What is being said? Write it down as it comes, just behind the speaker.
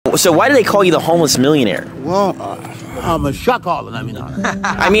So why do they call you the homeless millionaire? Well, I'm a shot caller, I mean.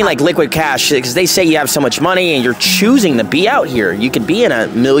 I mean like liquid cash, because they say you have so much money and you're choosing to be out here. You could be in a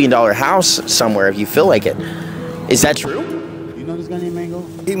 $1 million house somewhere if you feel like it. Is that true? You know this guy named Mango?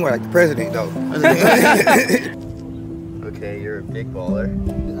 He's more like the president, though. Okay, you're a big baller.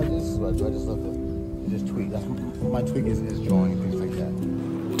 This is what I do. I just love to just tweet. That's my tweak is drawing and things like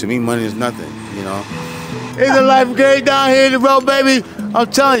that. To me, money is nothing, you know. It's a life great down here in the road, baby. I'm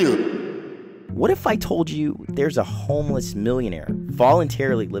telling you. What if I told you there's a homeless millionaire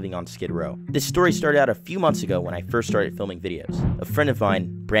voluntarily living on Skid Row? This story started out a few months ago when I first started filming videos. A friend of mine,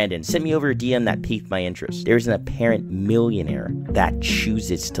 Brandon, sent me over a DM that piqued my interest. There's an apparent millionaire that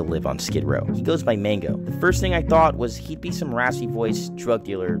chooses to live on Skid Row. He goes by Mango. The first thing I thought was he'd be some raspy-voiced drug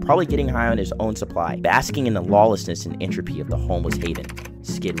dealer, probably getting high on his own supply, basking in the lawlessness and entropy of the homeless haven,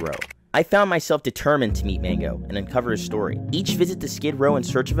 Skid Row. I found myself determined to meet Mango and uncover his story. Each visit to Skid Row in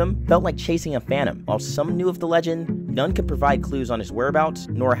search of him felt like chasing a phantom. While some knew of the legend, none could provide clues on his whereabouts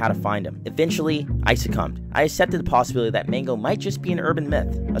nor how to find him. Eventually, I succumbed. I accepted the possibility that Mango might just be an urban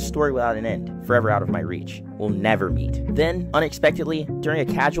myth, a story without an end, forever out of my reach. We'll never meet. Then, unexpectedly, during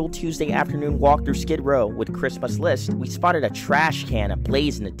a casual Tuesday afternoon walk through Skid Row with Christmas list, we spotted a trash can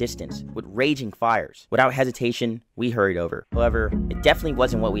ablaze in the distance with raging fires. Without hesitation, we hurried over. However, it definitely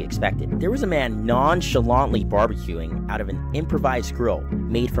wasn't what we expected. There was a man nonchalantly barbecuing out of an improvised grill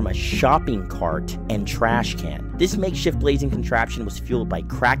made from a shopping cart and trash can. This makeshift blazing contraption was fueled by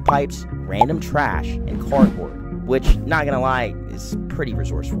crack pipes, random trash, and cardboard, which, not gonna lie, is pretty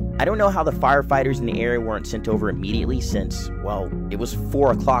resourceful. I don't know how the firefighters in the area weren't sent over immediately since, well, it was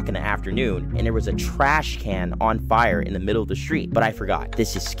 4 o'clock in the afternoon and there was a trash can on fire in the middle of the street, but I forgot.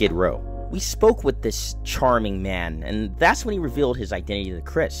 This is Skid Row. We spoke with this charming man, and that's when he revealed his identity to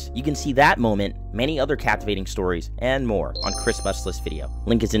Chris. You can see that moment, many other captivating stories, and more on Chris Mustless video.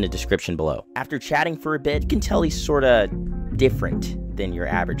 Link is in the description below. After chatting for a bit, you can tell he's sorta different than your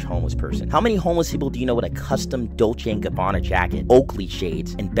average homeless person. How many homeless people do you know with a custom Dolce & Gabbana jacket, Oakley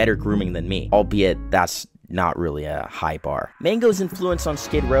shades, and better grooming than me? Albeit, that's not really a high bar. Mango's influence on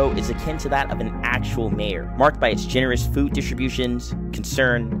Skid Row is akin to that of an actual mayor, marked by its generous food distributions,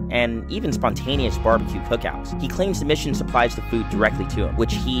 concern, and even spontaneous barbecue cookouts. He claims the mission supplies the food directly to him,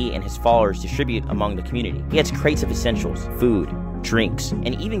 which he and his followers distribute among the community. He has crates of essentials, food, drinks,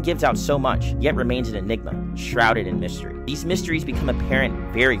 and even gives out so much, yet remains an enigma, shrouded in mystery. These mysteries become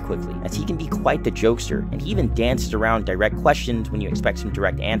apparent very quickly, as he can be quite the jokester, and he even dances around direct questions when you expect some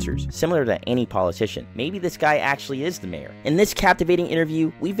direct answers, similar to any politician. Maybe this guy actually is the mayor. In this captivating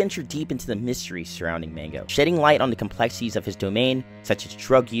interview, we venture deep into the mysteries surrounding Mango, shedding light on the complexities of his domain, such as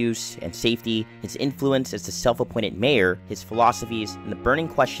drug use and safety, his influence as the self-appointed mayor, his philosophies, and the burning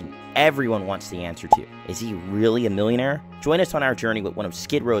question everyone wants the answer to. Is he really a millionaire? Join us on our journey with one of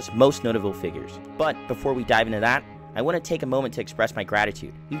Skid Row's most notable figures. But before we dive into that, I want to take a moment to express my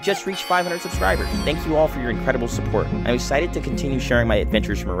gratitude. We've just reached 500 subscribers. Thank you all for your incredible support. I'm excited to continue sharing my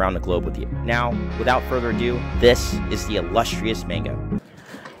adventures from around the globe with you. Now, without further ado, this is the illustrious Mango.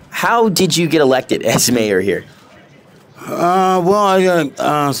 How did you get elected as mayor here? Well, I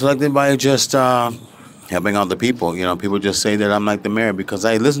got selected by just helping out the people. You know, people just say that I'm like the mayor because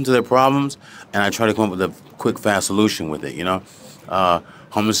I listen to their problems and I try to come up with a quick, fast solution with it, you know.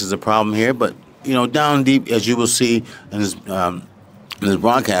 Homeless is a problem here, but, you know, down deep, as you will see in this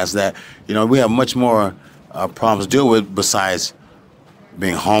broadcast, that, you know, we have much more problems to deal with besides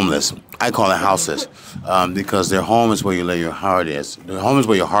being homeless. I call it houseless because their home is where you lay your heart is. Their home is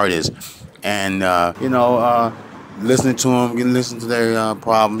where your heart is. And, you know, listening to them, listening to their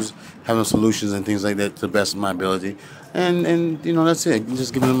problems, having solutions and things like that to the best of my ability. And you know, that's it.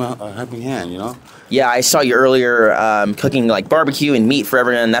 Just giving them a helping hand, you know? Yeah, I saw you earlier cooking like barbecue and meat for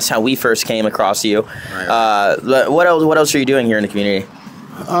everyone, and that's how we first came across you. Right. What else are you doing here in the community?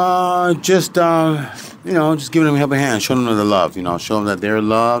 Just, you know, just giving them a helping hand, showing them the love, you know, show them that they're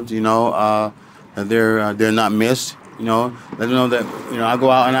loved, you know, that they're not missed, you know, let them know that, you know, I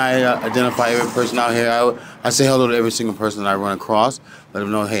go out and I identify every person out here. I say hello to every single person that I run across, let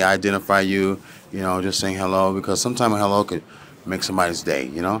them know, hey, I identify you, you know, just saying hello, because sometimes a hello could make somebody's day,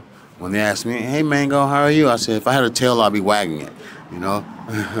 you know. When they ask me, hey, Mango, how are you? I say, if I had a tail, I'd be wagging it, you know.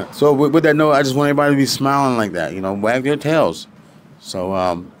 So with that note, I just want everybody to be smiling like that, you know, wag their tails.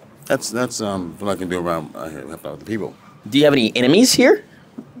 So that's what I can do around help out the people. Do you have any enemies here?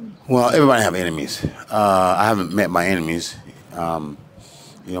 Well, everybody have enemies. I haven't met my enemies. You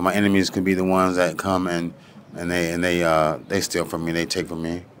know, my enemies could be the ones that come and they steal from me, they take from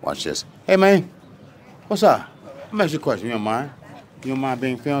me. Watch this. Hey, man, what's up? Let me ask you a question. You don't mind? You don't mind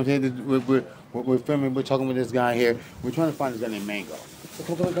being filmed here with We're filming. We're talking with this guy here. We're trying to find this guy named Mango.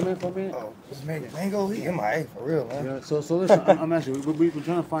 So come in for a minute. Oh, this Mango, he MIA for real, man. Yeah. So listen, I'm actually we're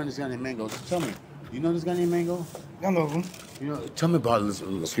trying to find this guy named Mango. So tell me, you know this guy named Mango? I know him. You know, tell me about this.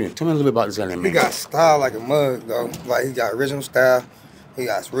 Excuse me. Tell me a little bit about this guy named He Mango. got style like a mug, though. Like, he got original style. He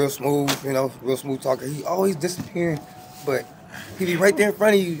got real smooth, you know, real smooth talker. He always disappearing, but he be right there in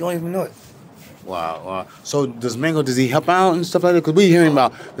front of you. You don't even know it. Wow. So does he help out and stuff like that? Because we hearing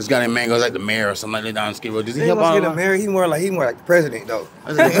about this guy named Mango, like the mayor or something like that down Skid Row. Does he help out? He the mayor. He more like the president, though.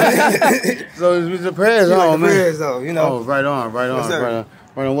 So he's the president, like man. Prayers, though, you know. Oh, right on. Yes,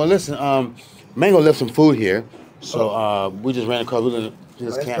 Well, listen, Mango left some food here, so we just ran across. We're gonna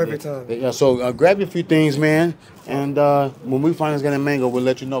just that's camp perfect here. time. Yeah. So grab your few things, man, and when we find this guy named Mango, we'll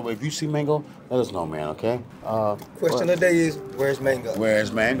let you know. But if you see Mango, let us know, man. Okay. Question of the day is, where's Mango?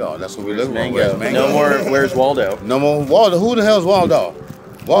 Where's Mango? That's what we're looking for. Mango. Where's Mango? No more. Where's Waldo? No more Waldo. Who the hell's Waldo?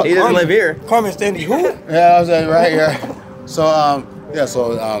 Waldo. He doesn't live here. Carmen Stanley, who? Yeah, I was like, right here. So that's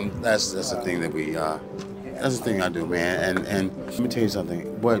the thing that we that's the thing I do, man. And let me tell you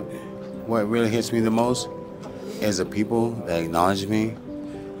something. What really hits me the most is the people that acknowledge me.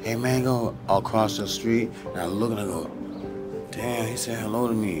 Hey, Mango, I'll cross the street, and I look and I go, damn, he said hello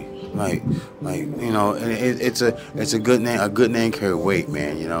to me. Like you know, it's a good name. A good name carry weight,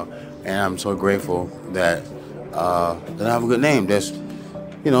 man. You know, and I'm so grateful that I have a good name. That's,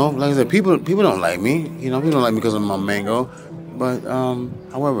 you know, like I said, people don't like me. You know, people don't like me because I'm a Mango. But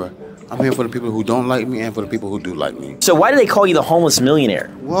however, I'm here for the people who don't like me and for the people who do like me. So why do they call you the homeless millionaire?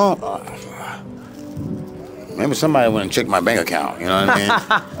 Well, maybe somebody went and checked my bank account. You know what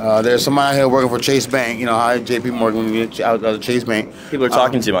I mean? There's somebody out here working for Chase Bank. You know, hi, JP Morgan, when you get out of Chase Bank. People are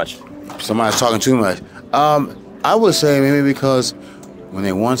talking too much. Somebody's talking too much. I would say maybe because when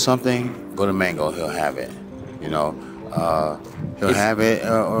they want something, go to Mango, he'll have it. You know, he'll have it,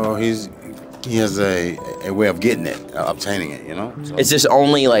 or he has a way of getting it, obtaining it. You know. So. Is this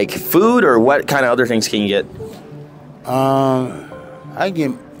only like food, or what kind of other things can you get? I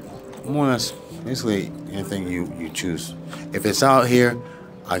get more or less basically anything you choose. If it's out here,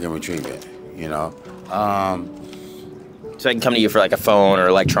 I can retrieve it. You know. So I can come to you for like a phone or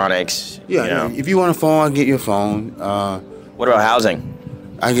electronics. Yeah. You know? If you want a phone, I get your phone. What about housing?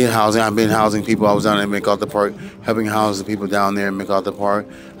 I get housing. I've been housing people. I was down there in MacArthur Park, helping house the people down there in MacArthur Park.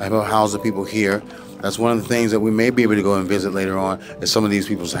 I help house the people here. That's one of the things that we may be able to go and visit later on, is some of these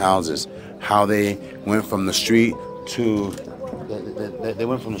people's houses. How they went from the street to, they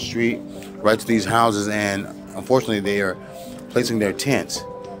went from the street right to these houses, and unfortunately they are placing their tents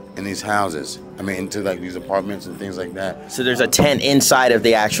in these houses. I mean, into like these apartments and things like that. So there's a tent inside of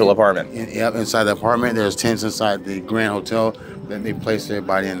the actual apartment. Yep, inside the apartment. There's tents inside the Grand Hotel. That they place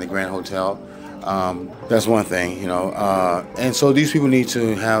everybody in the Grand Hotel. That's one thing, you know. And so these people need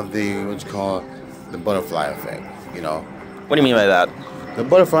to have the what's called the butterfly effect, you know. What do you mean by that? The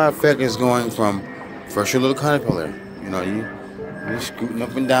butterfly effect is going from first your little caterpillar, you know, you're scooting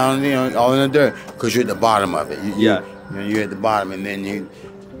up and down, you know, all in the dirt, because you're at the bottom of it. You're at the bottom, and then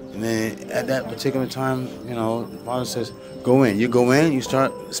at that particular time, you know, the father says, go in. You go in, you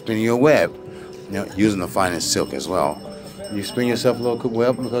start spinning your web, you know, using the finest silk as well. You spin yourself a little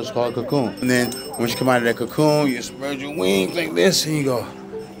web because it's called a cocoon. And then once you come out of that cocoon, you spread your wings like this, and you go,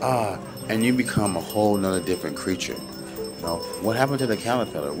 and you become a whole nother different creature. You know, what happened to the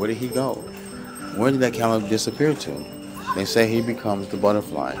caterpillar? Where did he go? Where did that caterpillar disappear to? They say he becomes the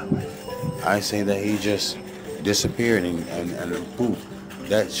butterfly. I say that he just disappeared and poof.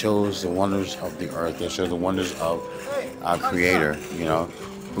 That shows the wonders of the earth. That shows the wonders of our Creator, you know,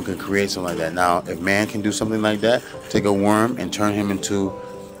 who can create something like that. Now, if man can do something like that, take a worm and turn him into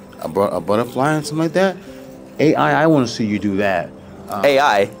a butterfly and something like that, AI, I want to see you do that.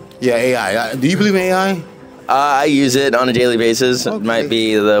 AI? Yeah, AI. Do you believe in AI? I use it on a daily basis. Okay. It might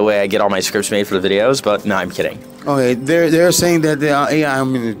be the way I get all my scripts made for the videos, but no, I'm kidding. Okay, they're saying that the AI, I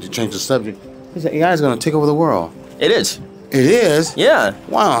mean, to change the subject, AI is going to take over the world. It is. It is? Yeah.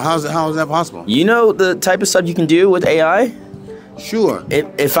 Wow, how is that possible? You know the type of stuff you can do with AI? Sure.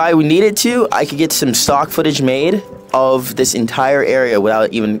 If I needed to, I could get some stock footage made of this entire area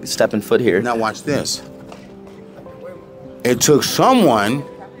without even stepping foot here. Now watch this. It took someone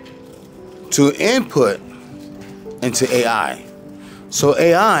to input into AI. So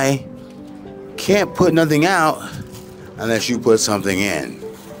AI can't put nothing out unless you put something in.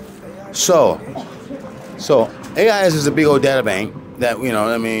 So AI is just a big old data bank that, you know,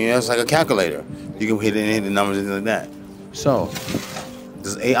 I mean, it's like a calculator. You can hit the numbers and things like that. So,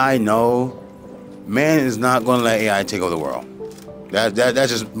 does AI know? Man is not going to let AI take over the world.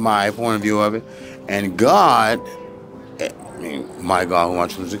 That's just my point of view of it. And God, I mean, my God, whom I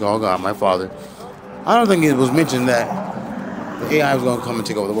choose to call God, my Father, I don't think it was mentioned that the AI was going to come and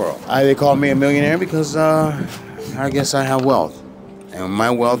take over the world. They call me a millionaire because I guess I have wealth. And my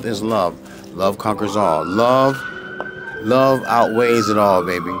wealth is love. Love conquers all. Love outweighs it all,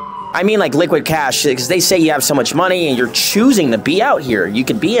 baby. I mean, like liquid cash, because they say you have so much money and you're choosing to be out here. You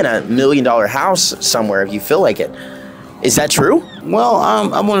could be in a $1 million house somewhere if you feel like it. Is that true? Well,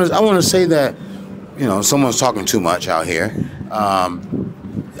 I want to say that, you know, someone's talking too much out here.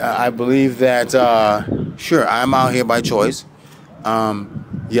 I believe that, sure, I'm out here by choice.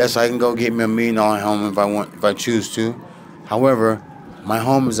 Yes, I can go get me $1 million home if I choose to. However, my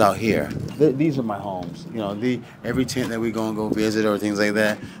home is out here. These are my homes. You know, every tent that we go visit or things like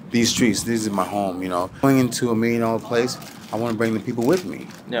that, these streets, this is my home, you know. Going into $1 million place, I want to bring the people with me,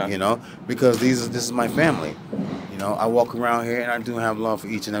 you know, because this is my family. You know, I walk around here and I do have love for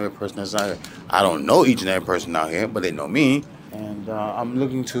each and every person that's out here. I don't know each and every person out here, but they know me. And I'm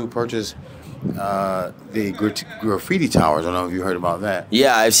looking to purchase the graffiti towers. I don't know if you heard about that.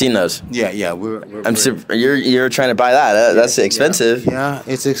 Yeah, I've seen those. Yeah. You're trying to buy that. That's expensive. Yeah,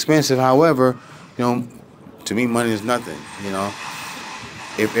 it's expensive. However, you know, to me, money is nothing. You know,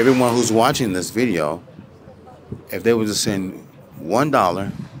 if everyone who's watching this video, if they were to send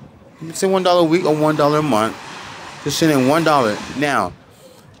 $1, send $1 a week or $1 a month, just send in $1 now.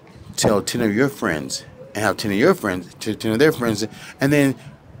 Tell 10 of your friends and have 10 of your friends to 10 of their friends, and then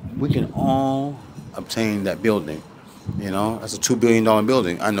we can all obtain that building. You know, that's a $2 billion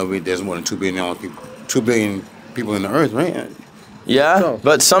building. I know there's more than 2 billion people, 2 billion people in the earth, right? Yeah, so,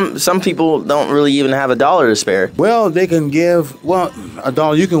 but some people don't really even have $1 to spare. Well, they can give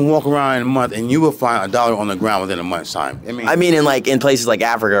 $1. You can walk around in a month and you will find $1 on the ground within a month's time. I mean in places like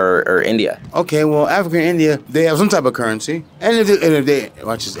Africa or India. Okay, well, Africa and India, they have some type of currency, and if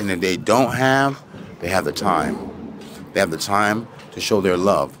they don't have, they have the time. They have the time to show their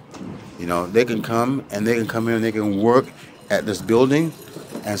love. You know, they can come here and they can work at this building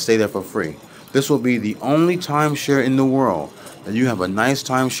and stay there for free. This will be the only timeshare in the world that you have a nice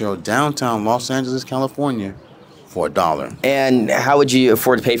timeshare downtown Los Angeles, California for $1. And how would you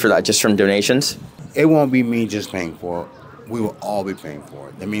afford to pay for that? Just from donations? It won't be me just paying for it. We will all be paying for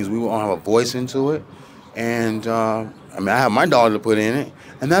it. That means we will all have a voice into it. And I have my $1 to put in it,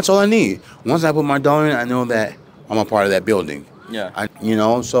 and that's all I need. Once I put my $1 in, I know that I'm a part of that building. Yeah.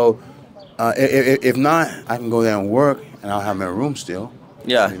 So if not, I can go there and work, and I'll have my room still.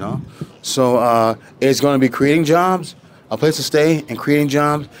 Yeah. You know, so it's going to be creating jobs, a place to stay, and creating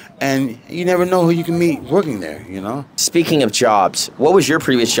jobs, and you never know who you can meet working there. You know. Speaking of jobs, what was your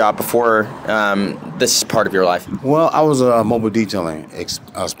previous job before this part of your life? Well, I was a mobile detailing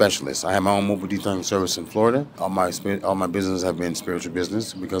specialist. I had my own mobile detailing service in Florida. All my business have been spiritual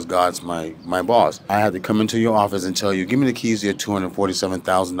business because God's my boss. I had to come into your office and tell you, give me the keys to your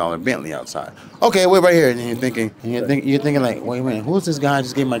 $247,000 Bentley outside. Okay, wait right here. And you're thinking like, wait a minute, who's this guy I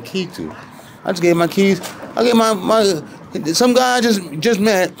just gave my key to? I just gave my keys. I gave some guy I just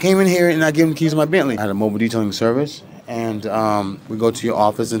met came in here and I gave him the keys to my Bentley. I had a mobile detailing service, and we go to your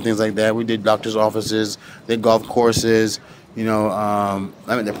office and things like that. We did doctors' offices, did golf courses. You know, I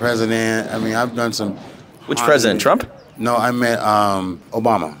met the president. I mean, I've done some. Which president? Trump? No, I met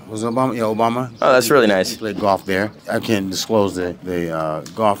Obama. Was it Obama? Yeah, Obama. Oh, that's really nice. He played golf there. I can't disclose the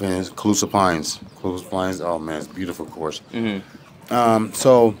golf in Calusa Pines. Calusa Pines. Oh man, it's a beautiful course. Mm-hmm.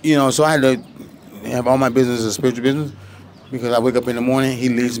 So I had to have all my business as spiritual business, because I wake up in the morning, he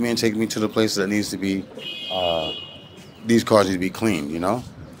leads me and takes me to the place that needs to be, these cars need to be cleaned, you know?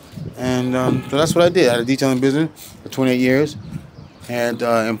 And so that's what I did. I had a detailing business for 28 years, had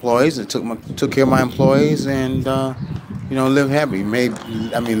employees, and took care of my employees, and, lived happy,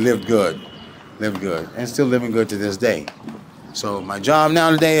 lived good, and still living good to this day. So my job now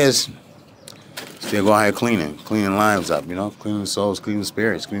today is still go out here cleaning lives up, cleaning souls, cleaning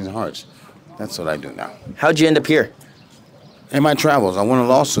spirits, cleaning hearts. That's what I do now. How'd you end up here? In my travels, I won a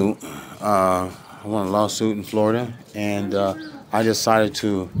lawsuit. In Florida, and I decided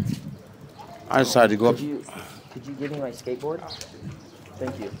to go up. Could you give me my skateboard?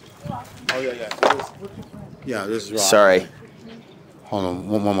 Thank you. Oh yeah. Yeah, this is right. Sorry. Hold on,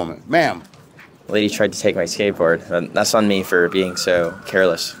 one moment, ma'am. Lady tried to take my skateboard. That's on me for being so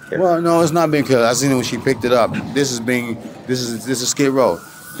careless. Here. Well, no, it's not being careless. I seen it when she picked it up. This is Skid Row.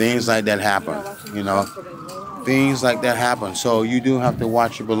 Things like that happen, Things like that happen. So you do have to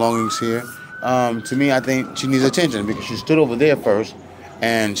watch your belongings here. To me, I think she needs attention because she stood over there first,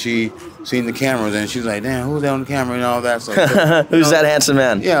 and she seen the cameras, and she's like, "Damn, who's that on the camera?" and all that. So, who's that handsome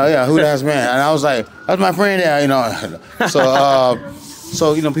man? Yeah, who's that man? And I was like, "That's my friend there,"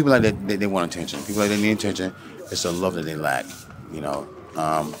 So, people like that, they want attention. People like that need attention. It's the love that they lack. You know,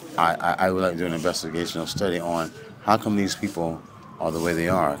 I would like to do an investigational study on how come these people are the way they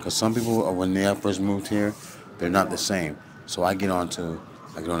are. Because some people, when they first moved here, they're not the same. So I get on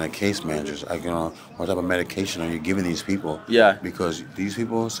the case managers. I get on what type of medication are you giving these people? Yeah. Because these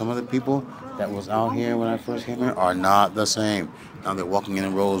people, some of the people that was out here when I first came here are not the same. Now they're walking in the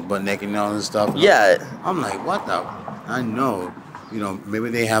roads, butt naked and all this stuff. Yeah. I'm like, what the? I know. You know, maybe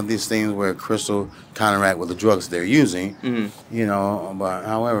they have these things where crystal counteract with the drugs they're using. Mm-hmm. You know, but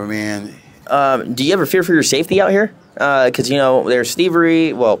however, man. Do you ever fear for your safety out here? Because, you know, there's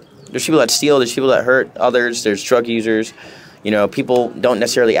thievery. Well, there's people that steal. There's people that hurt others. There's drug users. You know, people don't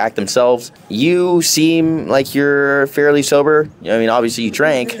necessarily act themselves. You seem like you're fairly sober. I mean, obviously you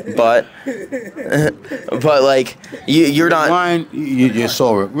drank, but but like you're not. Wine, you're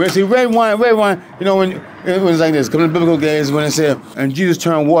sober. See, red wine. You know, when it was like this, coming to biblical days when it said, and Jesus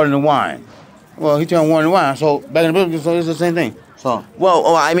turned water into wine. Well, he turned water into wine. So back in the biblical, so it's the same thing. So.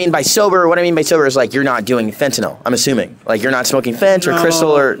 Well, I mean by sober, what I mean by sober is like you're not doing fentanyl. I'm assuming like you're not smoking fent or crystal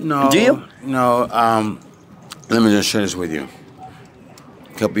or. No. Do you? No. Let me just share this with you.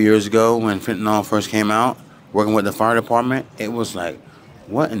 A couple years ago, when fentanyl first came out, working with the fire department, it was like,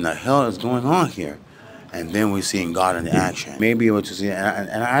 what in the hell is going on here? And then we seen God in action. Maybe able to see it.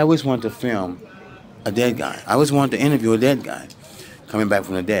 And I always wanted to film a dead guy. I always wanted to interview a dead guy coming back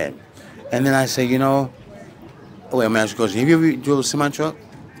from the dead. And then I say, you know, oh, wait, I'm going to ask you a question. Have you ever drove a semi-truck?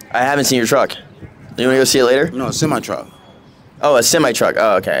 I haven't seen your truck. You want to go see it later? No, a semi-truck. Oh, a semi-truck.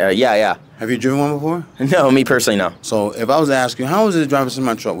 Oh, okay. Yeah. Have you driven one before? No, me personally, no. So if I was to ask you, how is it to drive a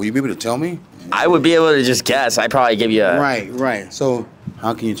semi-truck? Will you be able to tell me? I would be able to just guess. I'd probably give you a... Right. So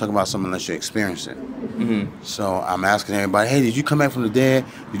how can you talk about something unless you experience it? Mm-hmm. So I'm asking everybody, hey, did you come back from the dead?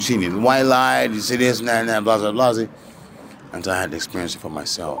 Did you see any white light? Did you see this and that, blah, blah, blah. Until I had to experience it for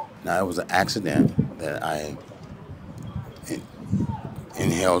myself. Now, it was an accident that I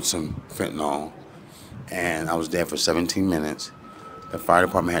inhaled some fentanyl, and I was there for 17 minutes. The fire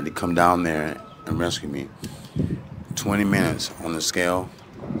department had to come down there and rescue me. 20 minutes on the scale,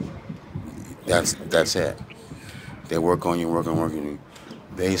 that's it. They work on you.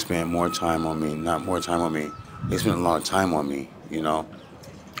 They spent more time on me, not more time on me. They spent a lot of time on me, you know,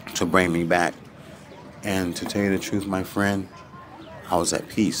 to bring me back. And to tell you the truth, my friend, I was at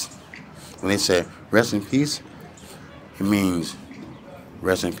peace. When they said, rest in peace, it means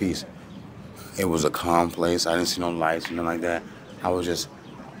rest in peace. It was a calm place. I didn't see no lights, nothing like that. I was just,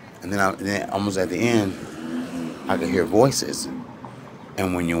 and then almost at the end, I could hear voices.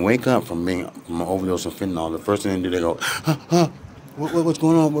 And when you wake up from an overdose of fentanyl, the first thing they do, they go, what's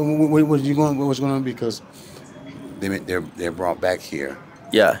going on? What's going on? Because they're brought back here.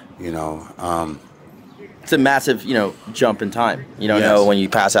 Yeah. You know. It's a massive, you know, jump in time. You don't know when you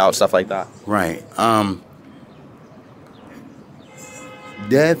pass out, stuff like that. Right.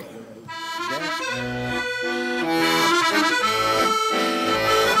 Death.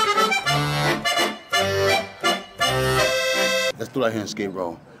 Let's do it here in Skid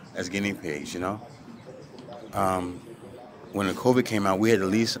Row as guinea pigs, you know? When the COVID came out, we had the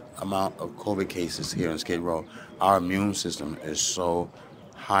least amount of COVID cases here in Skid Row. Our immune system is so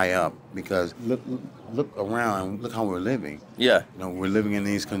high up because look around, look how we're living. Yeah. You know, we're living in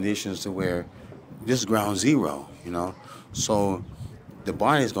these conditions to where this is ground zero, you know? So the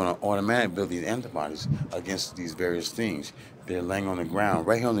body is going to automatically build these antibodies against these various things. They're laying on the ground,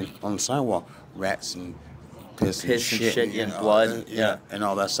 right here on the sidewalk, rats and piss and shit and blood. Yeah, and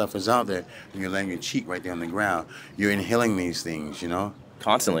all that stuff is out there. And you're laying your cheek right there on the ground. You're inhaling these things, you know?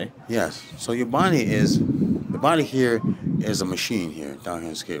 Constantly. Yes. So the body here is a machine here, down here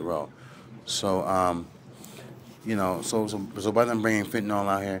in Skid Row. So, you know, so by them bringing fentanyl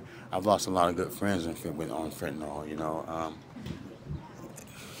out here, I've lost a lot of good friends on fentanyl, you know.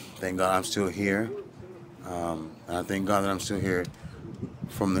 Thank God I'm still here. And I thank God that I'm still here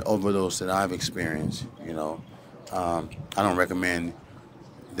from the overdose that I've experienced, you know. I don't recommend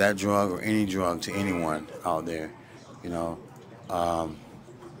that drug or any drug to anyone out there, you know.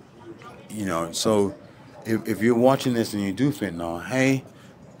 So if you're watching this and you do fentanyl, hey,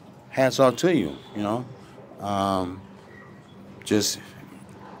 hats off to you, you know. Just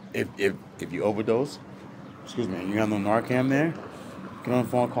if you overdose, excuse me, and you have no Narcan there, get on the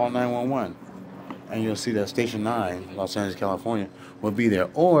phone, call 911, and you'll see that Station 9, Los Angeles, California, will be there,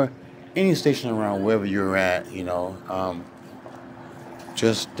 or any station around wherever you're at, you know.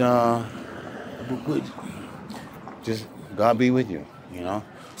 Just God be with you, you know.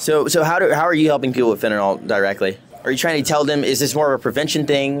 So how are you helping people with fentanyl directly? Are you trying to tell them, is this more of a prevention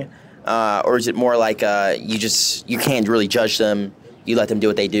thing, or is it more like you can't really judge them? you let them do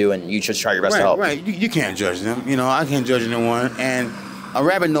what they do, and you just try your best to help. Right. You can't judge them. You know, I can't judge anyone. And a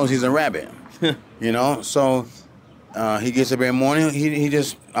rabbit knows he's a rabbit. You know, so he gets up every morning. He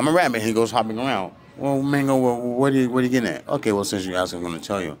just, I'm a rabbit. He goes hopping around. Well, Mango, what are you getting at? Okay, well, since you asked, I'm going to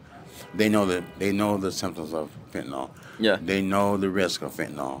tell you. They know the symptoms of fentanyl. Yeah. They know the risk of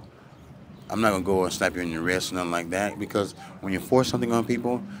fentanyl. I'm not going to go and slap you on your wrist, nothing like that, because when you force something on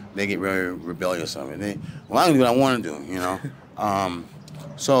people, they get very rebellious of it. I can do what I want to do, you know.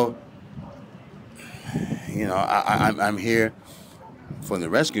 So, you know, I'm here for the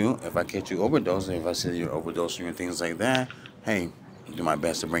rescue. If I catch you overdosing, if I see you're overdosing and things like that, hey, do my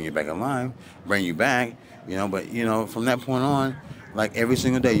best to bring you back alive, bring you back, you know. But, you know, from that point on, like every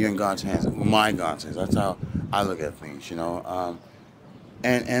single day, you're in God's hands, my God's hands. That's how I look at things, you know.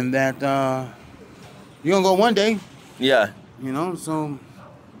 And that you're going to go one day. Yeah. You know, so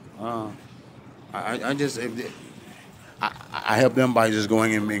I just, I help them by just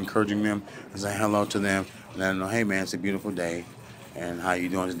going and encouraging them and saying hello to them. And let them know, hey, man, it's a beautiful day. And how you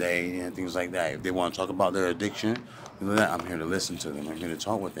doing today? And things like that. If they want to talk about their addiction, I'm here to listen to them. I'm here to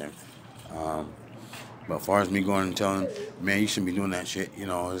talk with them. But as far as me going and telling them, man, you shouldn't be doing that shit, you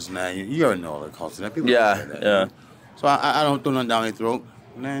know, it's not, you already know all the cost of that. People Yeah, say that, yeah. You know? So I don't throw nothing down their throat.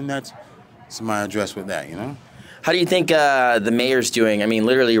 And that's my address with that, you know? How do you think the mayor's doing? I mean,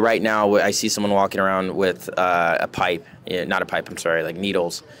 literally right now, I see someone walking around with a pipe. Not a pipe, I'm sorry, like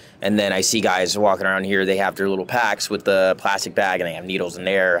needles. And then I see guys walking around here, they have their little packs with the plastic bag, and they have needles in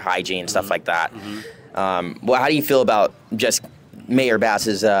there, hygiene, stuff like that. Well, how do you feel about just Mayor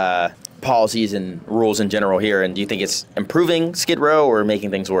Bass's policies and rules in general here? And do you think it's improving Skid Row or making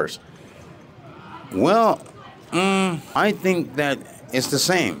things worse? Well, I think that it's the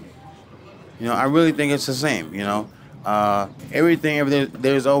same. You know, I really think it's the same. You know,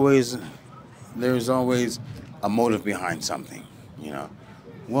 there's always a motive behind something. You know,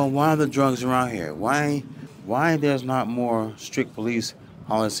 well, why are the drugs around here? Why there's not more strict police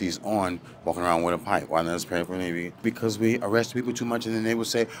policies on walking around with a pipe? Why not pay for maybe? Because we arrest people too much, and then they would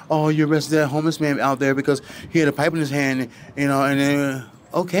say, "Oh, you arrested that homeless man out there because he had a pipe in his hand." You know, and then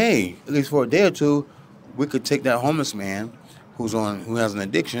okay, at least for a day or two, we could take that homeless man who has an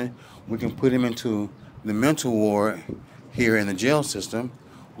addiction. We can put him into the mental ward here in the jail system.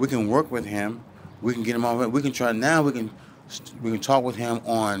 We can work with him. We can get him off it. We can try now. We can talk with him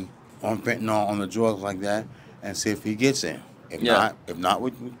on fentanyl, on the drugs like that, and see if he gets it. If not,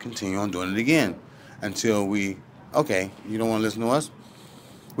 we continue on doing it again until you don't want to listen to us?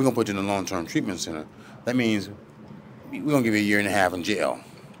 We're gonna put you in a long-term treatment center. That means we're gonna give you a year and a half in jail.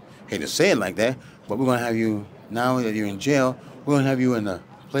 Hate to say it like that, but we're gonna have you, now that you're in jail, we're gonna have you in a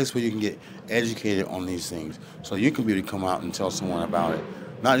place where you can get educated on these things, so you can be able to come out and tell someone about it.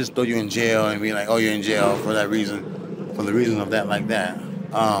 Not just throw you in jail and be like, oh, you're in jail for that reason, for the reason of that, like that.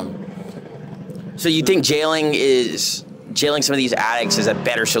 So you think jailing some of these addicts is a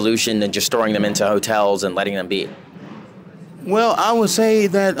better solution than just storing them into hotels and letting them be? Well, I would say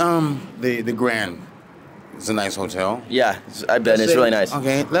that the Grand is a nice hotel. Yeah, I bet it's really nice.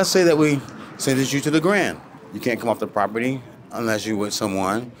 Okay, let's say that we sentence you to the Grand. You can't come off the property unless you're with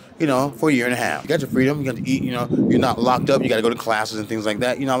someone, you know, for a year and a half. You got your freedom, you got to eat, you know, you're not locked up, you got to go to classes and things like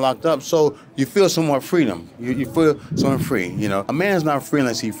that. You're not locked up, so you feel somewhat freedom. You feel somewhat free, you know. A man is not free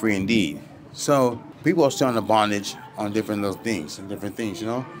unless he's free indeed. So people are still under bondage on different little things and different things, you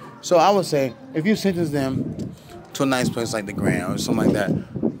know. So I would say if you sentence them to a nice place like the Grand or something like that,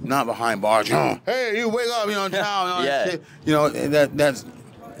 not behind bars, hey, you wake up, you know, child, Yeah. Shit. You know, it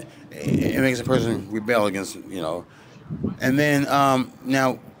makes a person rebel against, you know. And then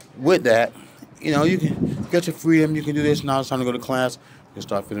now with that, you know, you get your freedom, you can do this. Now it's time to go to class. You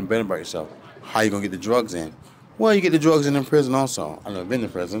start feeling better about yourself. How you gonna get the drugs in? Well, you get the drugs in prison also. I've never been to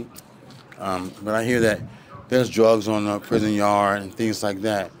prison, but I hear that there's drugs on the prison yard and things like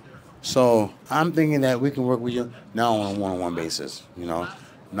that. So I'm thinking that we can work with you now on a one-on-one basis. You know,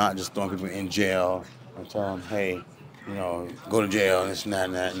 not just throwing people in jail and telling them, hey, you know, go to jail and this and that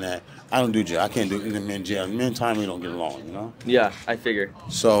and that and that. I don't do jail. I can't do it in jail. Me and Tommy don't get along, you know? Yeah, I figure.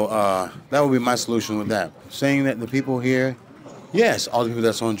 So that would be my solution with that. Saying that the people here, yes, all the people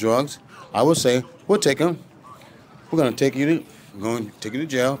that's on drugs, I would say, we'll take them. We're going to take you to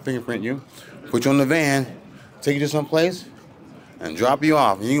jail, fingerprint you, put you on the van, take you to some place, and drop you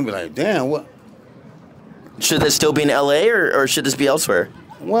off. And you can be like, damn, what? Should this still be in L.A. or should this be elsewhere?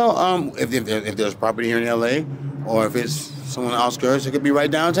 Well, if there's property here in L.A., or if it's someone outskirts, it could be right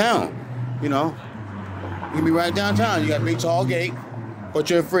downtown. You know, you can be right downtown. You got a big tall gate, but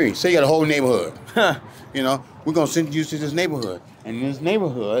you're free. Say you got a whole neighborhood. You know, we're gonna send you to this neighborhood, and in this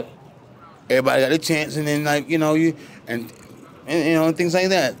neighborhood, everybody got a chance. And then, like, you know, and things like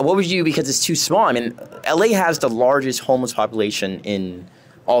that. What would you, because it's too small? I mean, LA has the largest homeless population in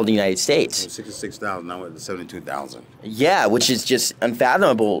all the United States. 66,000, now we're at 72,000. Yeah, which is just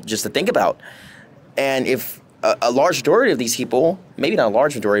unfathomable just to think about. And if a large majority of these people, maybe not a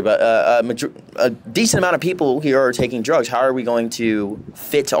large majority, but a decent amount of people here are taking drugs, how are we going to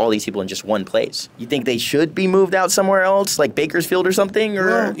fit all these people in just one place? You think they should be moved out somewhere else, like Bakersfield or something? Or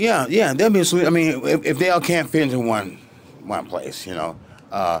Well, yeah, that'd be a solution. I mean, if they all can't fit into one place,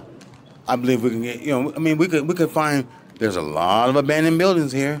 I believe we can get, I mean, we could find. There's a lot of abandoned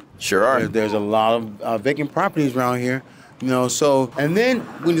buildings here. Sure are. There's a lot of vacant properties around here, So, and then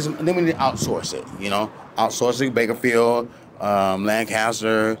we need to outsource it, outsource it, Bakerfield,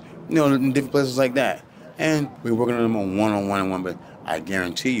 Lancaster, different places like that. And we're working on them on one-on-one, but I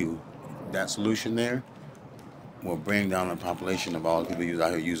guarantee you, that solution there will bring down the population of all the people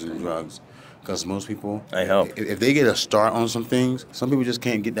out here using drugs. Because most people, I hope, if they get a start on some things, some people just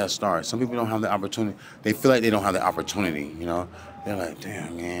can't get that start. Some people don't have the opportunity. They feel like they don't have the opportunity, They're like,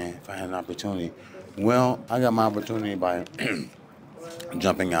 damn, man, if I had an opportunity. Well, I got my opportunity by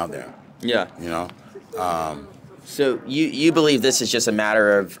jumping out there. Yeah. So you believe this is just a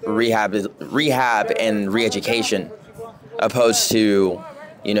matter of rehab and re-education, opposed to,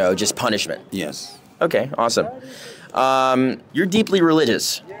 just punishment? Yes. Okay, awesome. You're deeply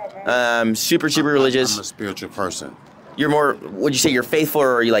religious. Super religious. I'm a spiritual person. You're more, would you say you're faithful,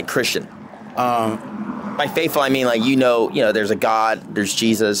 or are you like Christian? By faithful, I mean like, there's a God, there's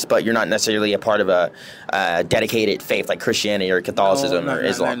Jesus, but you're not necessarily a part of a dedicated faith like Christianity or Catholicism or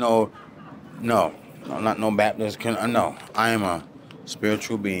Islam. No, not no Baptist. No, I am a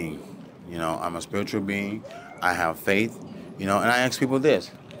spiritual being. I'm a spiritual being. I have faith. And I ask people this.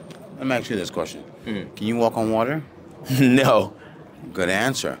 Let me ask you this question. Can you walk on water? No. Good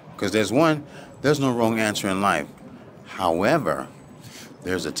answer. Because there's no wrong answer in life. However,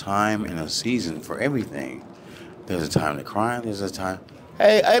 there's a time and a season for everything. There's a time to cry. There's a time.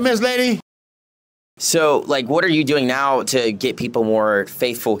 Hey, Miss Lady. So, like, what are you doing now to get people more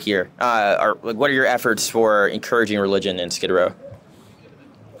faithful here? Or what are your efforts for encouraging religion in Skid Row?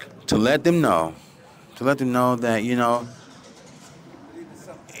 To let them know that,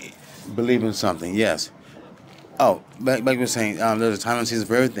 believe in something, yes. Oh, like we were saying, there's a time and season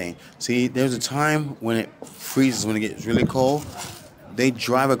for everything. See, there's a time when it freezes, when it gets really cold. They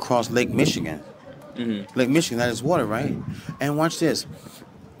drive across Lake Michigan. Mm-hmm. Lake Michigan, that is water, right? And watch this.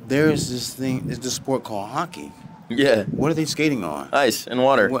 There's this sport called hockey. Yeah. What are they skating on? Ice and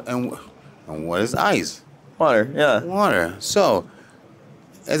water. And what is ice? Water, yeah. Water. So,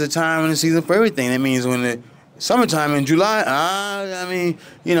 there's a time and a season for everything. That means when the summertime in July,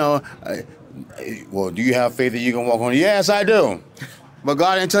 well, do you have faith that you can walk on it? Yes, I do. But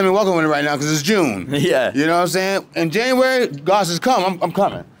God didn't tell me to walk on it right now because it's June. Yeah. You know what I'm saying? In January, God says, come, I'm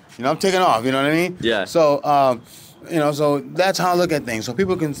coming. I'm taking off, you know what I mean? Yeah. So, so that's how I look at things. So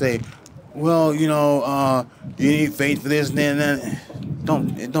people can say, well, you need faith for this and that.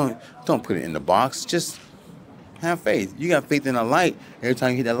 Don't put it in the box. Just have faith. You got faith in a light. Every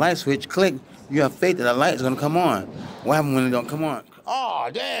time you hit that light switch, click, you have faith that that light is going to come on. What happens when it don't come on? Oh,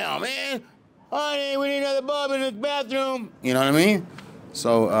 damn, man. Honey, we need another bulb in the bathroom. You know what I mean?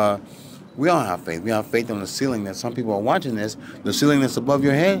 So, we all have faith. We have faith on the ceiling that some people are watching this. The ceiling that's above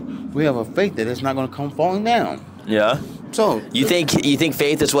your head, we have a faith that it's not going to come falling down. Yeah. So you think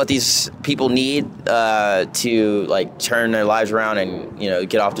faith is what these people need to like turn their lives around and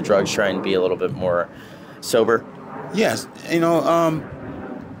get off the drugs, try and be a little bit more sober? Yes.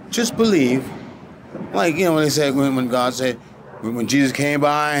 Just believe. Like when they said when God said when Jesus came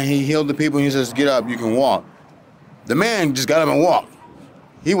by and he healed the people and he says, "Get up, you can walk." The man just got up and walked.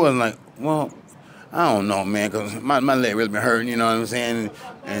 He wasn't like, well, I don't know, man, because my leg really been hurting, you know what I'm saying?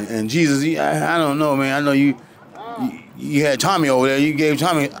 And Jesus, I don't know, man. I know you had Tommy over there. You gave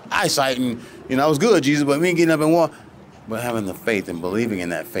Tommy eyesight, and, I was good, Jesus, but me getting up and walk. But having the faith and believing in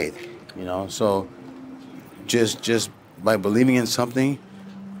that faith, So just by believing in something,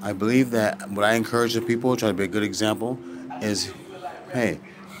 I believe that what I encourage the people, try to be a good example, is, hey,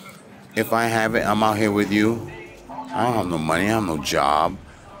 if I have it, I'm out here with you. I don't have no money. I have no job.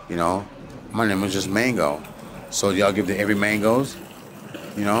 My name is just Mango. So y'all give to every mangoes.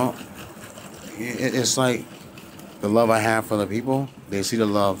 It's like the love I have for the people. They see the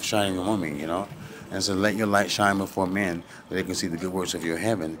love shining on me, And so let your light shine before men, that they can see the good works of your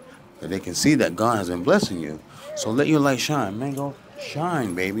heaven, that they can see that God has been blessing you. So let your light shine, Mango.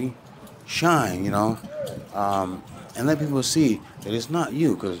 Shine, baby. Shine, and let people see that it's not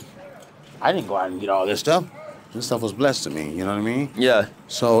you, because I didn't go out and get all this stuff. This stuff was blessed to me, you know what I mean? Yeah.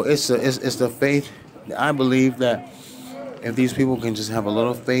 So it's the faith that I believe that if these people can just have a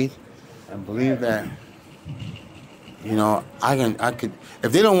little faith and believe that, you know, I could.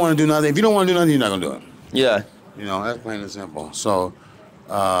 If they don't want to do nothing, if you don't want to do nothing, you're not gonna do it. Yeah. You know, that's plain and simple. So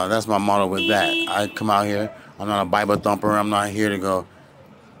that's my motto with that. I come out here. I'm not a Bible thumper. I'm not here to go.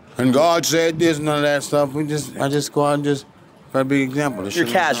 And God said this, none of that stuff. I just go out and just try to be an example. You're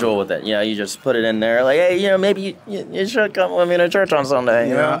casual with it. You just put it in there like, hey, you know, maybe you should come with me to church on Sunday.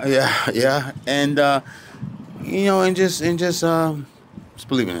 You know? Yeah. And you know, and just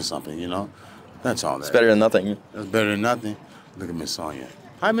believing in something. You know, that's all. It's better than nothing. That's better than nothing. Look at Miss Sonia.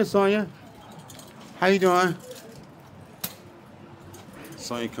 Hi, Miss Sonia. How you doing?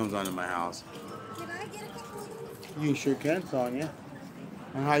 Sonia comes onto my house. Can I get a couple of these? You sure can, Sonia.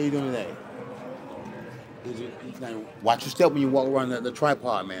 And how you doing today? Watch your step when you walk around the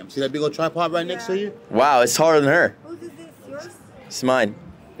tripod, man. See that big old tripod right next to you? Wow, it's taller than her. Whose is this? Yours? It's mine.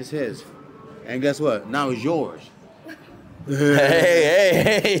 It's his. And guess what? Now it's yours.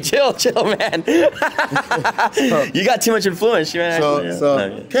 Hey, chill, man. You got too much influence, man. So,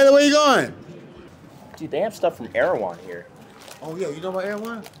 Kayla, where you going? Dude, they have stuff from Erewhon here. Oh, yeah, you know about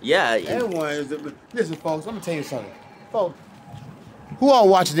Erewhon? Yeah. Erewhon is listen, folks, I'm going to tell you something. Folks, who all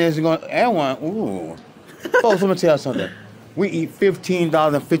watching this and going, Erewhon, ooh. Folks, let me tell you something. We eat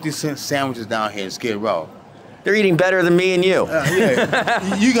 $15.50 sandwiches down here in Skid Row. They're eating better than me and you.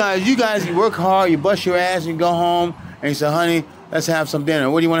 Yeah. you guys, you work hard, you bust your ass, you go home, and you say, honey, let's have some dinner.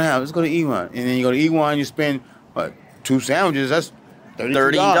 What do you want to have? Let's go to E1. And then you go to E1, you spend, what, 2 sandwiches, that's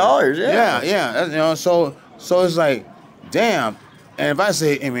 $30. Yeah. Yeah. That's, you know, so it's like, damn. And if I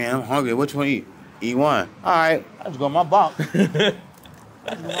say, hey, man, I'm hungry, what you want to eat? E1. All right, I just go to my box. Give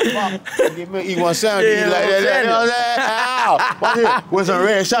me E1 sandwich. Yeah, like that. You know what I'm saying? Ow. With some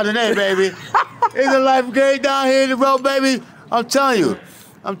red Chardonnay, baby. Isn't life great down here in the road, baby? I'm telling you,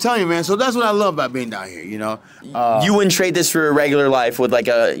 man. So that's what I love about being down here, you know. You wouldn't trade this for a regular life with like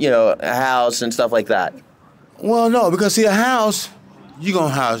a house and stuff like that. Well, no, because see, a house, you're going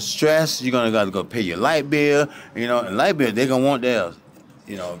to have stress. You're going to got to go pay your light bill. You know, and light bill, they're going to want theirs.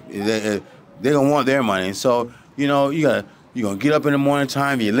 You know, they're going to want their money. So, you know, you're going to get up in the morning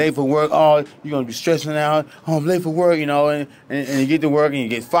time. You're late for work. Oh, you're going to be stressing out. Oh, I'm late for work, you know. And you get to work and you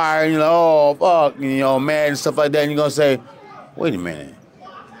get fired. And you're like, oh, fuck. And you're all mad and stuff like that. And you're going to say, wait a minute.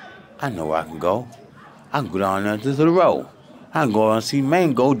 I know where I can go. I can go down there to the road. I can go and see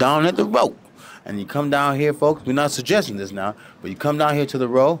Mango down at the road. And you come down here, folks. We're not suggesting this now, but you come down here to the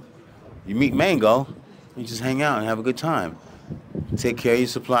road, you meet Mango, you just hang out and have a good time. Take care of your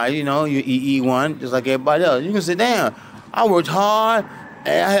supply, you know, you eat E1 just like everybody else. You can sit down. I worked hard,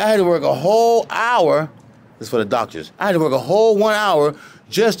 and I had to work a whole hour. This is for the doctors. I had to work a whole 1 hour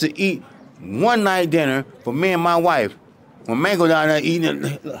just to eat one night dinner for me and my wife. When Mango down there eating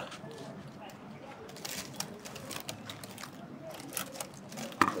it.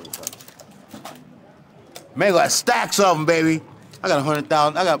 Mango got stacks of them, baby. I got a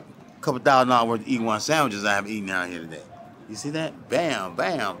couple $1,000 worth of E1 sandwiches I have eaten out here today. You see that? Bam,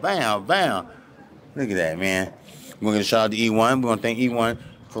 bam, bam, bam. Look at that, man. We're going to shout out to E1. We're going to thank E1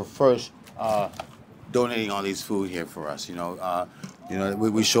 for first donating all these food here for us. You know,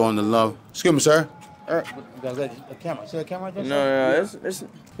 we show them the love. Excuse me, sir. You guys got a camera. See that camera right there? No.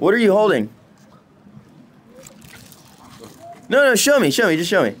 What are you holding? No. Show me. Just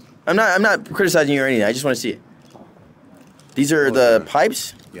show me. I'm not criticizing you or anything. I just want to see it. These are the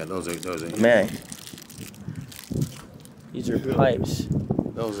pipes? Yeah, those are. Man. These are pipes.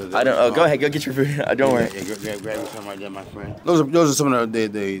 Those are. I don't. Oh, go ahead. Go get your food. Don't worry. Yeah, grab your some right there, my friend. Those are some of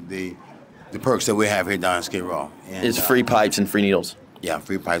the perks that we have here down in Skid Row. And, It's free pipes and free needles. Yeah,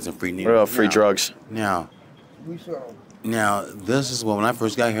 free pipes and free needles. What about free drugs? Now, this is what when I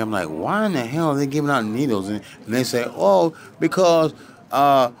first got here, I'm like, why in the hell are they giving out needles? And they say, oh, because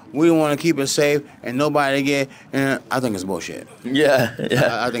we don't want to keep it safe and nobody get. And I think it's bullshit. Yeah.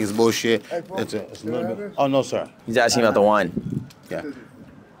 I think it's bullshit. It's a little bit. Oh no, sir. He's asking about the wine. Yeah.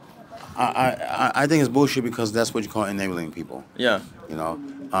 I think it's bullshit because that's what you call enabling people. Yeah. You know,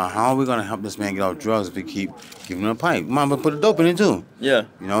 how are we gonna help this man get off drugs if we keep giving him a pipe? Mama put the dope in it too. Yeah.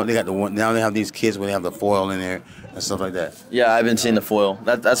 You know, they got the one now. They have these kids where they have the foil in there and stuff like that. Yeah, I've been seeing the foil.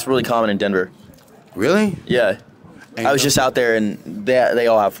 That's really common in Denver. Really? Yeah. And I was just out there and they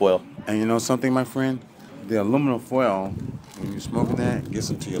all have foil. And you know something, my friend? The aluminum foil, when you smoke that, it gets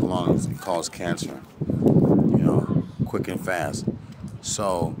into your lungs and causes cancer. You know, quick and fast.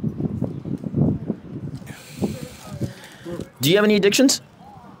 So. Do you have any addictions?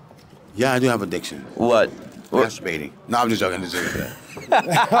 Yeah, I do have addiction. What? Masturbating. No, I'm just joking.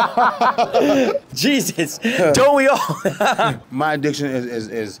 Jesus, don't we all? My addiction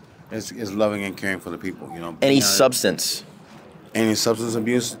is loving and caring for the people. You know. Any substance? Any substance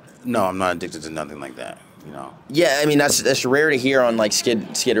abuse? No, I'm not addicted to nothing like that. You know. Yeah, I mean that's rare to hear on like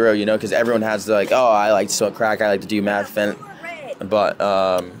Skid Row, you know, because everyone has like, oh, I like to smoke crack, I like to do meth, but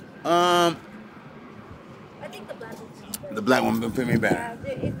I think the black one fit me better.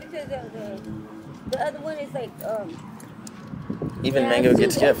 It's because the other one is like even Mango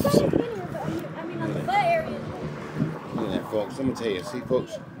gets gifts. I mean on the butt area. Look at that, folks. Let me tell you, see,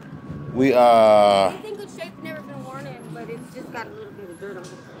 folks. It's in good shape, never been worn in, but it's just got a little bit of dirt on it.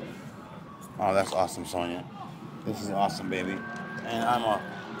 Oh, that's awesome, Sonia. This is awesome, baby. And I'm a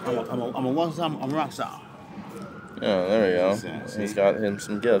rock star. Oh, there we go. See? He's got him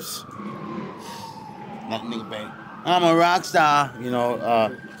some gifts. That nigga, baby. I'm a rock star. You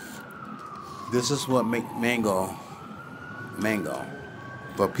know, this is what make Mango.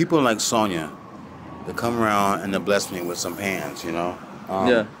 But people like Sonia, they come around and they bless me with some pans, you know?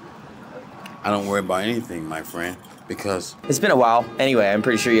 Yeah. I don't worry about anything, my friend, because... It's been a while. Anyway, I'm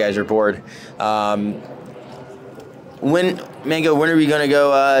pretty sure you guys are bored. When are we going to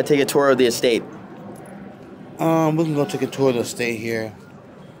go take a tour of the estate? We can go take a tour of the estate here.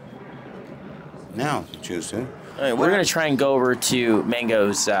 Now, if you choose to. All right, we're going to try and go over to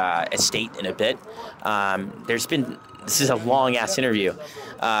Mango's estate in a bit. This is a long-ass interview,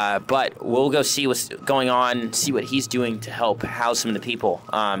 but we'll go see what's going on, see what he's doing to help house some of the people.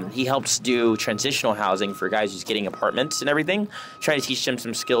 He helps do transitional housing for guys who's getting apartments and everything, trying to teach them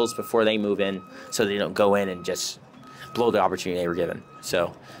some skills before they move in so they don't go in and just blow the opportunity they were given.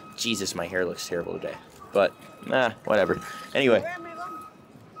 So, Jesus, my hair looks terrible today, but whatever. Anyway.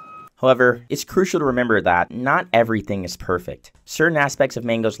 However, it's crucial to remember that not everything is perfect. Certain aspects of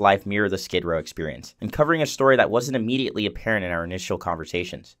Mango's life mirror the Skid Row experience, uncovering a story that wasn't immediately apparent in our initial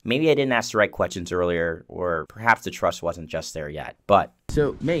conversations. Maybe I didn't ask the right questions earlier, or perhaps the trust wasn't just there yet. But,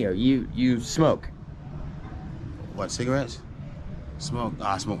 so Mango, you smoke? What, cigarettes? I smoke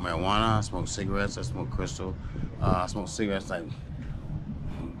marijuana, I smoke cigarettes, I smoke crystal. I smoke cigarettes like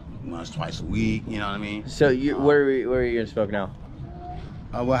once, twice a week, you know what I mean? So where are you gonna smoke now?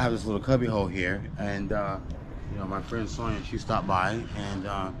 Well, I have this little cubby hole here, and you know, my friend Sonia, she stopped by,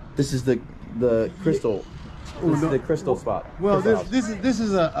 and this is the crystal. This is the crystal spot. Well, this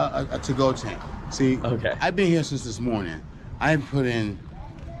is a to-go tent. See, okay. I've been here since this morning. I've put in,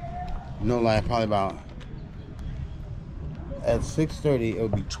 no lie, probably about at 6:30. It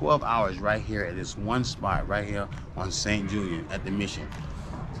would be 12 hours right here at this one spot right here on St. Julian at the Mission.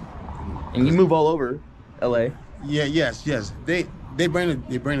 And you move all over LA. Yeah, yes. They bring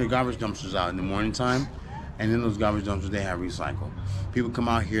the garbage dumpsters out in the morning time, and then those garbage dumpsters they have recycled. People come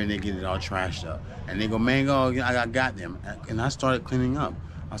out here and they get it all trashed up, and they go, Mango, I got them, and I started cleaning up.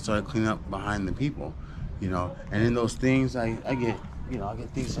 I started cleaning up behind the people, you know. And in those things, I get, you know, I get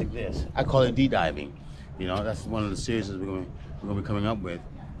things like this. I call it de-diving. You know, that's one of the series we're gonna be coming up with.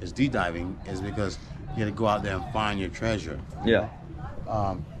 Is de-diving is because you got to go out there and find your treasure. Yeah.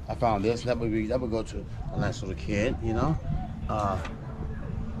 I found this. That would go to a nice little kid, you know.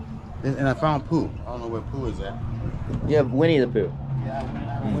 And I found Pooh. I don't know where Pooh is at. You have Winnie the Pooh. Yeah, I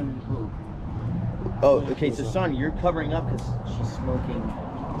have Winnie the Pooh. Oh, okay. So, son, you're covering up because she's smoking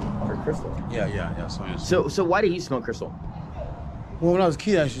her crystal. Yeah. So why did he smoke crystal? Well, when I was a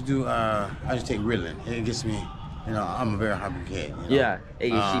kid, I used take Ritalin. It gets me, you know, I'm a very happy kid. You know? Yeah,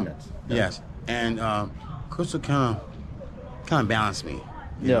 ADHD meds. Yes, and crystal kind of balanced me.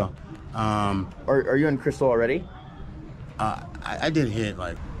 You know? Are you on crystal already? I did hit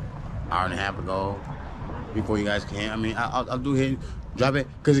like an hour and a half ago before you guys came. I mean, I'll do hit, drop it,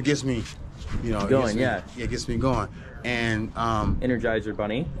 because it gets me, you know, going. It gets me going. And Energizer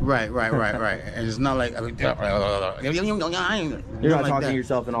Bunny. Right. And it's not like you're not talking to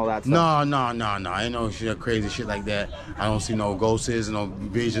yourself and all that stuff. No. I ain't no shit, crazy shit like that. I don't see no ghosts and no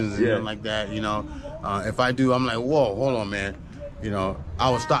visions and nothing like that. You know, if I do, I'm like, whoa, hold on, man. You know,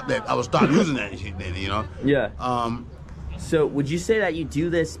 I would stop using that shit then. You know. Yeah. So would you say that you do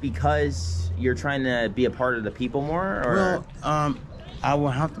this because you're trying to be a part of the people more, or? Well, I will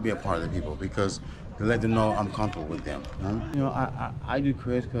have to be a part of the people because to let them know I'm comfortable with them. You know, I do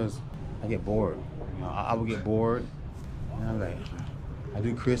Chris because I get bored. You know, I would get bored, and I'm like, I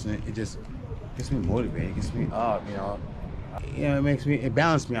do Chris, and it just gets me motivated. It gets me up. You know, it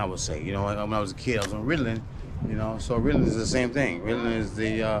balanced me. I would say. You know, when I was a kid, I was on Ritalin. You know, so Ritalin is the same thing. Ritalin is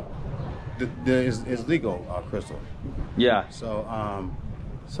is legal crystal. Yeah. So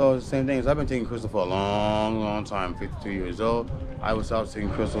the same thing. I've been taking crystal for a long time. 52 years old. I was taking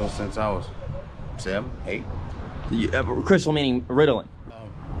crystal since I was 7, 8. Crystal meaning Ritalin.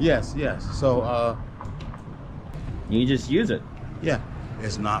 Yes. So you just use it. Yeah,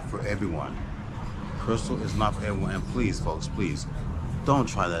 it's not for everyone. Crystal is not for everyone. And please, folks, please, don't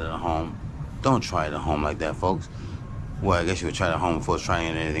try that at home. Don't try it at home like that, folks. Well, I guess you would try it at home before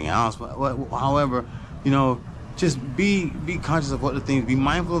trying anything else. But however, you know, just be conscious of what the things. Be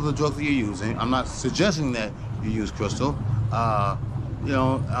mindful of the drugs that you're using. I'm not suggesting that you use crystal. You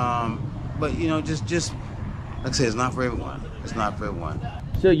know, but you know, just like I say, it's not for everyone. It's not for everyone.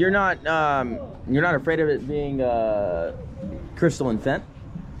 So you're not afraid of it being crystal and fent?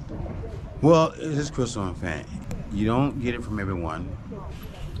 Well, it is crystal and fent. You don't get it from everyone,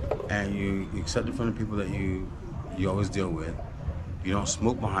 and you accept it from the people that you always deal with. You don't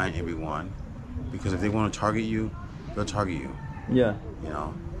smoke behind everyone, because if they want to target you, they'll target you. Yeah. You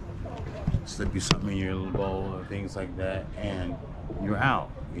know, slip you something in your little bowl or things like that, and you're out.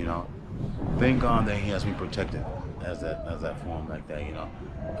 You know, thank God that He has me protected as that form like that. You know,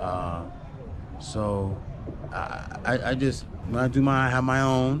 so I just when I have my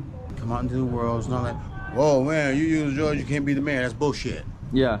own, come out into the world. It's not like, whoa man, you use drugs, you can't be the mayor. That's bullshit.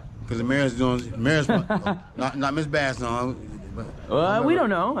 Yeah. Because the mayor's not Miss Bass, no. Well, we don't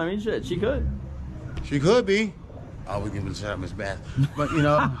know. I mean, shit, she could. She could be. Oh, we can shout out Miss Bass. But you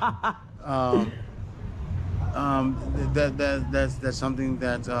know, that's something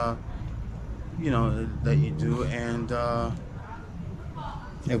that you know that you do. And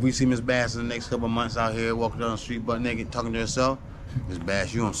if we see Miss Bass in the next couple of months out here walking down the street butt naked talking to herself, Miss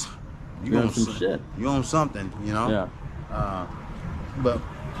Bass, you own some shit. You own something, you know. Yeah. But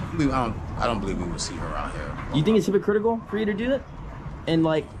I don't believe we would see her out here. Do you think it's hypocritical for you to do that? And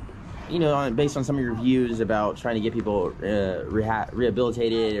like, you know, based on some of your views about trying to get people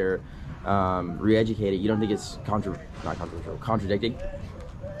rehabilitated or re-educated, you don't think it's contradicting?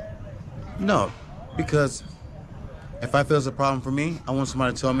 No, because if I feel it's a problem for me, I want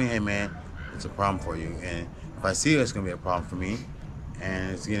somebody to tell me, hey man, it's a problem for you. And if I see it's gonna be a problem for me,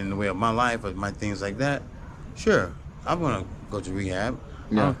 and it's getting in the way of my life or my things like that, sure, I'm gonna go to rehab.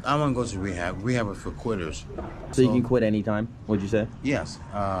 Yeah. I'm gonna go to rehab. Rehab is for quitters. So you can quit anytime, would you say? Yes.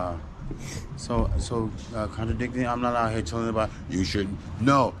 So contradicting, I'm not out here telling about you shouldn't.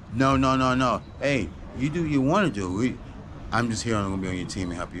 No. Hey, you do what you want to do. I'm just here. I'm gonna be on your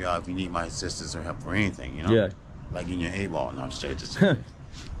team and help you out if you need my assistance or help for anything. You know. Yeah. Like in your A-ball. No, I'm straight.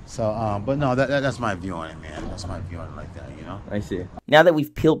 So, but no, that's my view on it, man. That's my view on it like that, you know? I see. Now that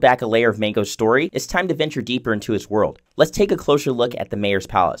we've peeled back a layer of Mango's story, it's time to venture deeper into his world. Let's take a closer look at the mayor's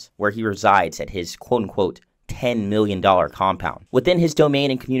palace, where he resides at his quote-unquote $10 million compound. Within his domain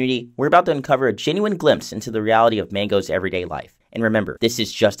and community, we're about to uncover a genuine glimpse into the reality of Mango's everyday life. And remember, this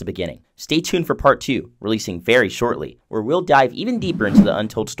is just the beginning. Stay tuned for part 2, releasing very shortly, where we'll dive even deeper into the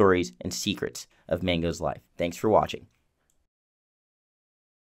untold stories and secrets of Mango's life. Thanks for watching.